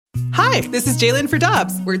Hi, this is Jalen for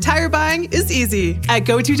Dobbs, where tire buying is easy. At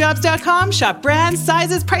GoToDobbs.com, shop brands,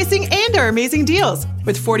 sizes, pricing, and our amazing deals.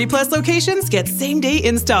 With 40-plus locations, get same-day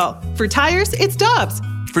install. For tires, it's Dobbs.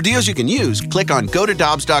 For deals you can use, click on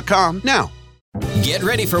GoToDobbs.com now. Get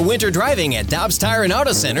ready for winter driving at Dobbs Tire and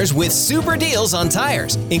Auto Centers with super deals on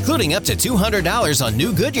tires, including up to $200 on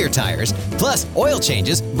new Goodyear tires, plus oil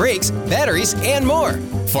changes, brakes, batteries, and more.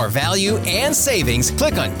 For value and savings,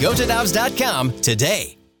 click on GoToDobbs.com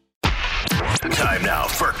today. Time now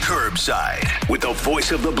for Curbside with the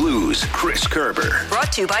voice of the Blues, Chris Kerber.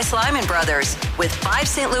 Brought to you by Slyman Brothers, with 5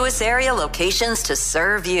 St. Louis area locations to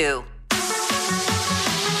serve you.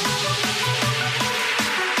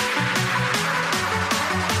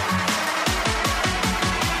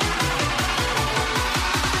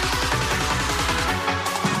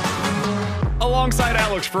 Alongside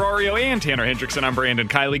Alex Ferrario and Tanner Hendrickson, I'm Brandon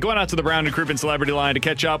Kiley, going out to the Brown and Crouppen Celebrity Line to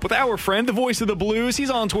catch up with our friend, the voice of the Blues. He's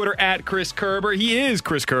on Twitter at Chris Kerber. He is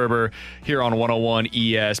Chris Kerber here on 101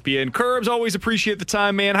 ESPN. Kerbs, always appreciate the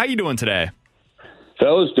time, man. How you doing today?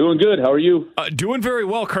 Fellas, doing good. How are you? Doing very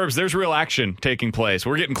well, Kerbs. There's real action taking place.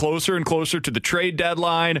 We're getting closer and closer to the trade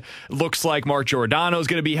deadline. Looks like Mark Giordano is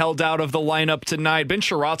going to be held out of the lineup tonight. Ben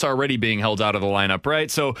Sherratt's already being held out of the lineup, right?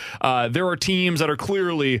 So there are teams that are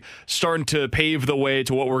clearly starting to pave the way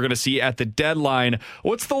to what we're going to see at the deadline.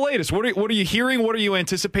 What's the latest? What are you hearing? What are you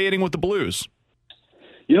anticipating with the Blues?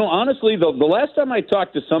 You know, honestly, the last time I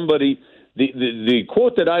talked to somebody, the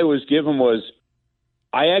quote that I was given was,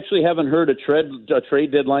 I actually haven't heard a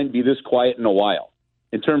trade deadline be this quiet in a while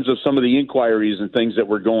in terms of some of the inquiries and things that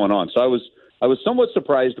were going on. So I was somewhat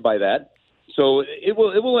surprised by that. So it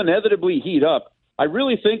will inevitably heat up. I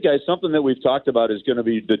really think, guys, something that we've talked about is going to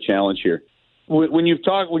be the challenge here. When you're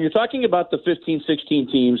talking about the 15,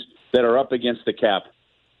 16 teams that are up against the cap,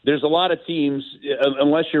 there's a lot of teams,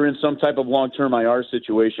 unless you're in some type of long-term IR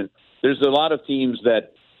situation, there's a lot of teams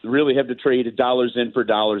that really have to trade dollars in for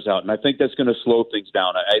dollars out. And I think that's going to slow things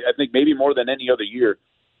down. I think maybe more than any other year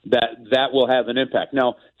that will have an impact.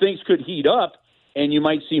 Now, things could heat up and you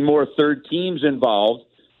might see more third teams involved,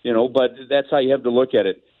 but that's how you have to look at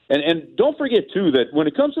it. And don't forget, too, that when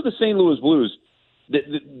it comes to the St. Louis Blues,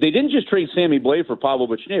 they didn't just trade Sammy Blais for Pavel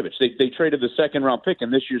Buchnevich. They traded the second-round pick in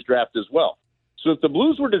this year's draft as well. So if the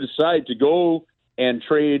Blues were to decide to go and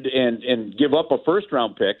trade and give up a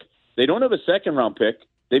first-round pick, they don't have a second-round pick.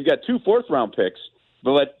 They've got 2 fourth-round picks,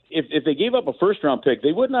 but if they gave up a first-round pick,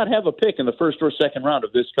 they would not have a pick in the first or second round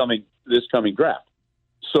of this coming draft.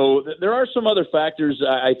 So there are some other factors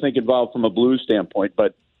I think involved from a Blues standpoint,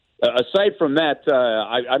 but aside from that,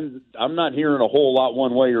 I'm not hearing a whole lot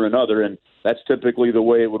one way or another, and that's typically the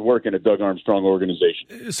way it would work in a Doug Armstrong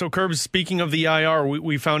organization. So, Kerbs, speaking of the IR,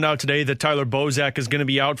 we found out today that Tyler Bozak is going to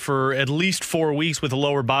be out for at least 4 weeks with a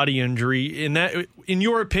lower body injury. In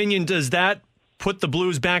your opinion, does that put the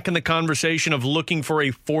Blues back in the conversation of looking for a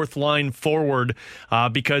fourth-line forward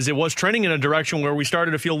because it was trending in a direction where we started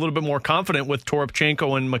to feel a little bit more confident with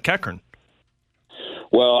Toropchenko and McEachern?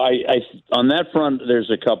 Well, I on that front, there's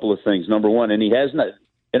a couple of things. Number one, and he has not,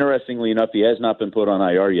 interestingly enough, he has not been put on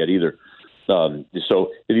IR yet either. So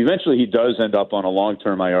if eventually he does end up on a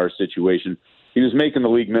long-term IR situation, he was making the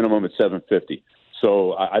league minimum at $750.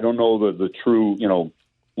 So I don't know the true,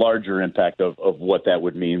 larger impact of what that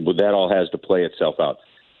would mean, but that all has to play itself out.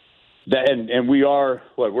 And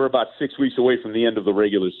we're about 6 weeks away from the end of the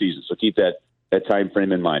regular season, so keep that time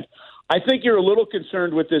frame in mind. I think you're a little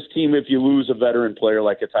concerned with this team if you lose a veteran player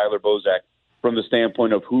like a Tyler Bozak from the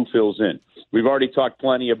standpoint of who fills in. We've already talked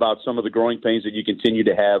plenty about some of the growing pains that you continue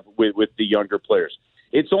to have with the younger players.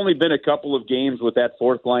 It's only been a couple of games with that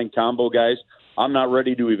fourth-line combo, guys. I'm not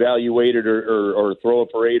ready to evaluate it or throw a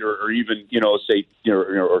parade or even, say,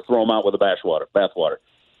 or throw them out with a bathwater.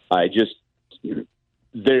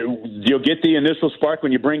 You'll get the initial spark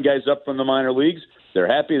when you bring guys up from the minor leagues. They're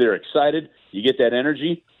happy. They're excited. You get that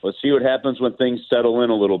energy. Let's see what happens when things settle in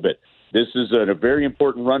a little bit. This is a very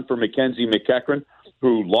important run for Mackenzie McEachern,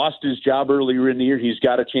 who lost his job earlier in the year. He's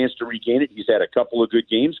got a chance to regain it. He's had a couple of good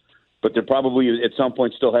games, but there probably at some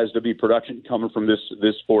point still has to be production coming from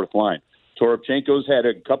this fourth line. Toropchenko's had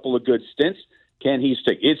a couple of good stints. Can he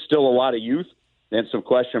stick? It's still a lot of youth and some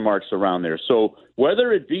question marks around there. So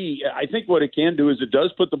whether it be, I think what it can do is it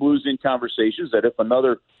does put the Blues in conversations that if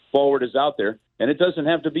another forward is out there, and it doesn't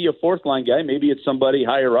have to be a fourth-line guy, maybe it's somebody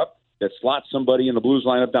higher up that slots somebody in the Blues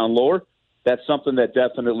lineup down lower, that's something that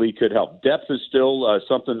definitely could help. Depth is still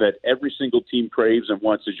something that every single team craves and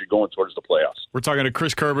wants as you're going towards the playoffs. We're talking to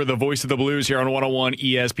Chris Kerber, the voice of the Blues, here on 101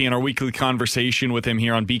 ESPN, our weekly conversation with him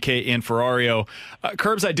here on BK and Ferrario.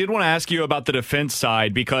 Kerbs, I did want to ask you about the defense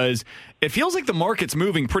side because It feels like the market's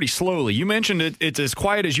moving pretty slowly. You mentioned it's as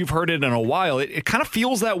quiet as you've heard it in a while. It kind of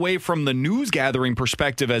feels that way from the news gathering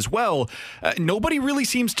perspective as well. Nobody really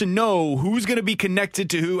seems to know who's going to be connected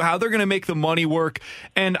to who, how they're going to make the money work.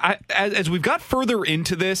 And as we've got further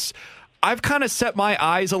into this, I've kind of set my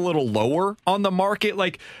eyes a little lower on the market.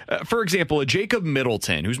 Like, for example, a Jacob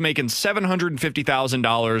Middleton, who's making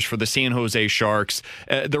 $750,000 for the San Jose Sharks.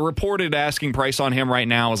 The reported asking price on him right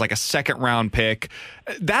now is like a second-round pick.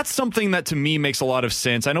 That's something that, to me, makes a lot of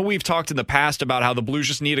sense. I know we've talked in the past about how the Blues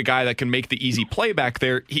just need a guy that can make the easy play back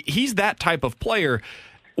there. He's that type of player.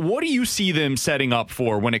 What do you see them setting up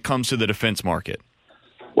for when it comes to the defense market?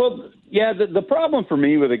 Well, yeah, the problem for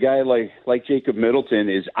me with a guy like Jacob Middleton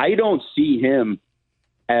is I don't see him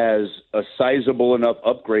as a sizable enough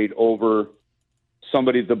upgrade over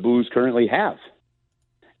somebody the Blues currently have.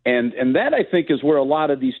 And that, I think, is where a lot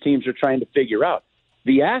of these teams are trying to figure out.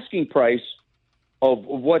 The asking price of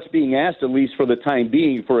what's being asked, at least for the time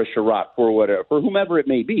being, for a Sherratt, for whatever, for whomever it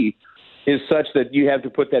may be, is such that you have to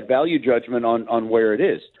put that value judgment on where it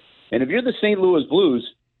is. And if you're the St. Louis Blues,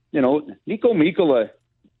 Niko Mikkola,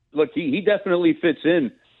 look, he definitely fits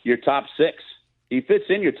in your top six. He fits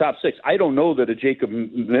in your top six. I don't know that a Jacob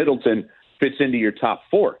Middleton fits into your top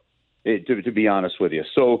four, to be honest with you.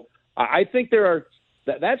 So I think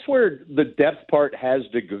that's where the depth part has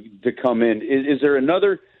to come in. Is there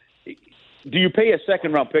another? Do you pay a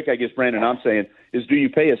second-round pick, I guess, Brandon, I'm saying, do you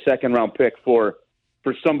pay a second-round pick for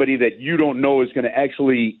somebody that you don't know is going to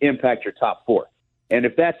actually impact your top four? And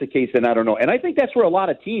if that's the case, then I don't know. And I think that's where a lot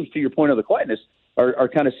of teams, to your point of the quietness, are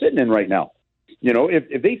kind of sitting in right now.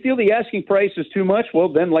 If they feel the asking price is too much, well,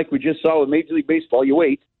 then like we just saw with Major League Baseball, you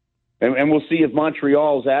wait. And we'll see if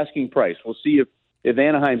Montreal's asking price. We'll see if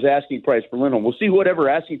Anaheim's asking price for Lindholm. We'll see whatever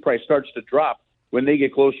asking price starts to drop when they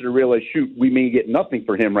get closer to realize, shoot, we may get nothing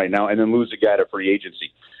for him right now and then lose a guy to free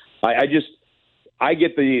agency. I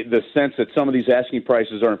get the sense that some of these asking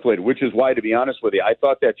prices are inflated, which is why, to be honest with you, I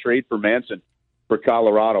thought that trade for Manson for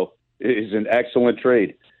Colorado is an excellent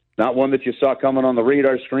trade. Not one that you saw coming on the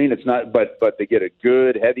radar screen. It's not, but they get a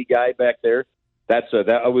good heavy guy back there. That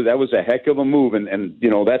was a heck of a move, and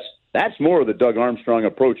that's more of the Doug Armstrong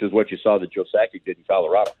approach, is what you saw that Joe Sakic did in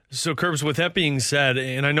Colorado. So, Curbs, with that being said,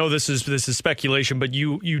 and I know this is speculation, but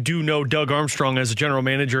you do know Doug Armstrong as a general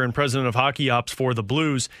manager and president of hockey ops for the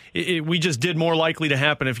Blues. We just did more likely to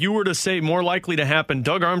happen. If you were to say more likely to happen,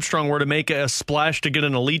 Doug Armstrong were to make a splash to get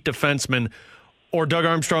an elite defenseman, or Doug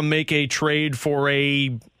Armstrong make a trade for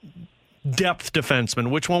a depth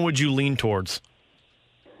defenseman, which one would you lean towards?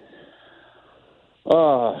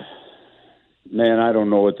 Man, I don't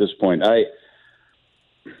know at this point. I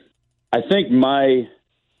think my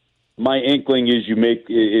inkling is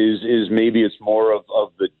maybe it's more of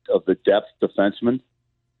the depth defenseman.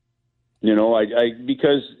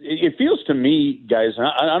 Because it feels to me, guys, and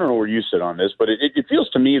I don't know where you sit on this, but it feels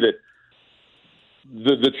to me that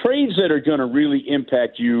the trades that are going to really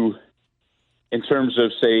impact you in terms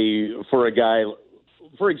of, say, for a guy,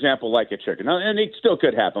 for example, like a Chicken, and it still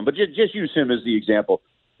could happen, but just use him as the example,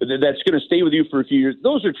 that's going to stay with you for a few years.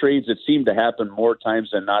 Those are trades that seem to happen more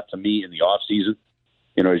times than not to me in the off season,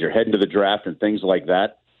 as you're heading to the draft and things like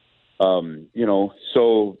that.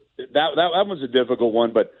 So that was a difficult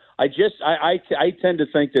one, but I tend to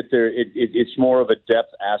think that it's more of a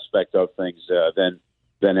depth aspect of things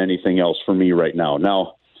than anything else for me right now.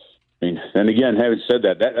 Now, I mean, and again, having said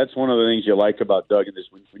that's one of the things you like about Doug in this.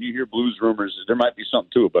 When you hear Blues rumors, there might be something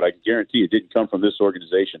to it, but I can guarantee it didn't come from this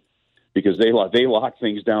organization, because they lock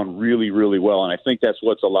things down really, really well, and I think that's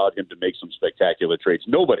what's allowed him to make some spectacular trades.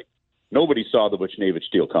 Nobody saw the Buchnevich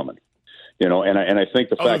deal coming, and I think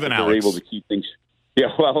the fact that they're able to keep things. Yeah,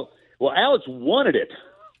 well, Alex wanted it.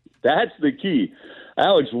 That's the key.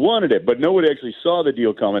 Alex wanted it, but nobody actually saw the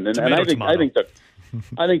deal coming, and I think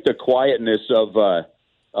the quietness of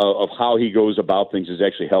how he goes about things has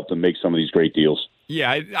actually helped him make some of these great deals.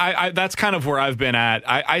 Yeah, I that's kind of where I've been at.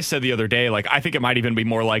 I said the other day, I think it might even be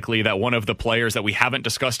more likely that one of the players that we haven't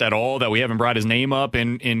discussed at all, that we haven't brought his name up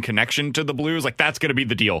in connection to the Blues, that's going to be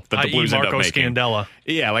the deal that the Blues end up making. Scandella.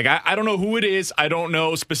 Yeah, I don't know who it is. I don't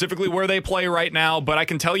know specifically where they play right now, but I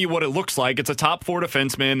can tell you what it looks like. It's a top four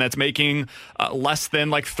defenseman that's making less than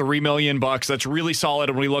 $3 million. That's really solid,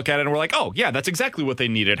 and we look at it and we're like, oh yeah, that's exactly what they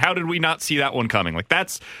needed. How did we not see that one coming?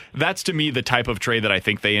 That's to me the type of trade that I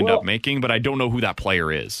think they end up making, but I don't know who that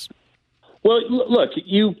player is. Well, look,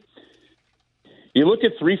 you look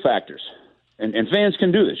at three factors, and fans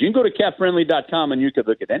can do this. You can go to capfriendly.com and you can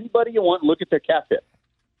look at anybody you want and look at their cap hit.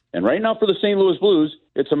 And right now for the St. Louis Blues,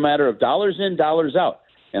 it's a matter of dollars in, dollars out.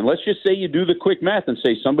 And let's just say you do the quick math and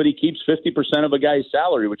say somebody keeps 50% of a guy's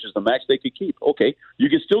salary, which is the max they could keep. Okay, you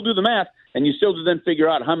can still do the math, and you still then figure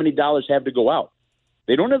out how many dollars have to go out.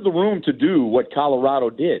 They don't have the room to do what Colorado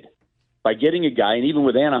did by getting a guy, and even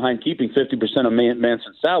with Anaheim keeping 50% of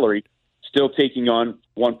Manson's salary, still taking on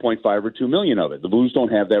 1.5 or 2 million of it. The Blues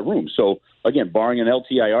don't have that room. So again, barring an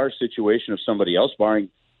LTIR situation of somebody else, barring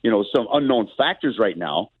some unknown factors right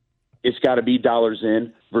now, it's got to be dollars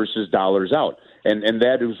in versus dollars out. And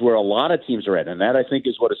that is where a lot of teams are at. And that, I think,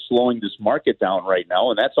 is what is slowing this market down right now.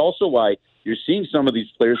 And that's also why you're seeing some of these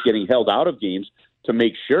players getting held out of games to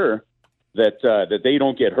make sure that they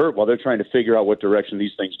don't get hurt while they're trying to figure out what direction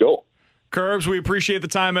these things go. Curbs, we appreciate the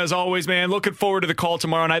time as always, man. Looking forward to the call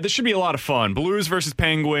tomorrow night. This should be a lot of fun. Blues versus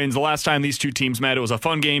Penguins. The last time these two teams met, it was a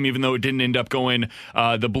fun game, even though it didn't end up going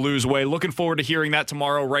the Blues' way. Looking forward to hearing that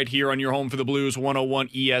tomorrow right here on your home for the Blues, 101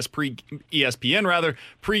 ESPN,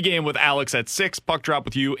 pregame with Alex at 6. Puck drop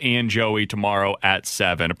with you and Joey tomorrow at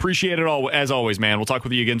 7. Appreciate it all as always, man. We'll talk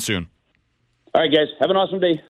with you again soon. All right, guys. Have an awesome day.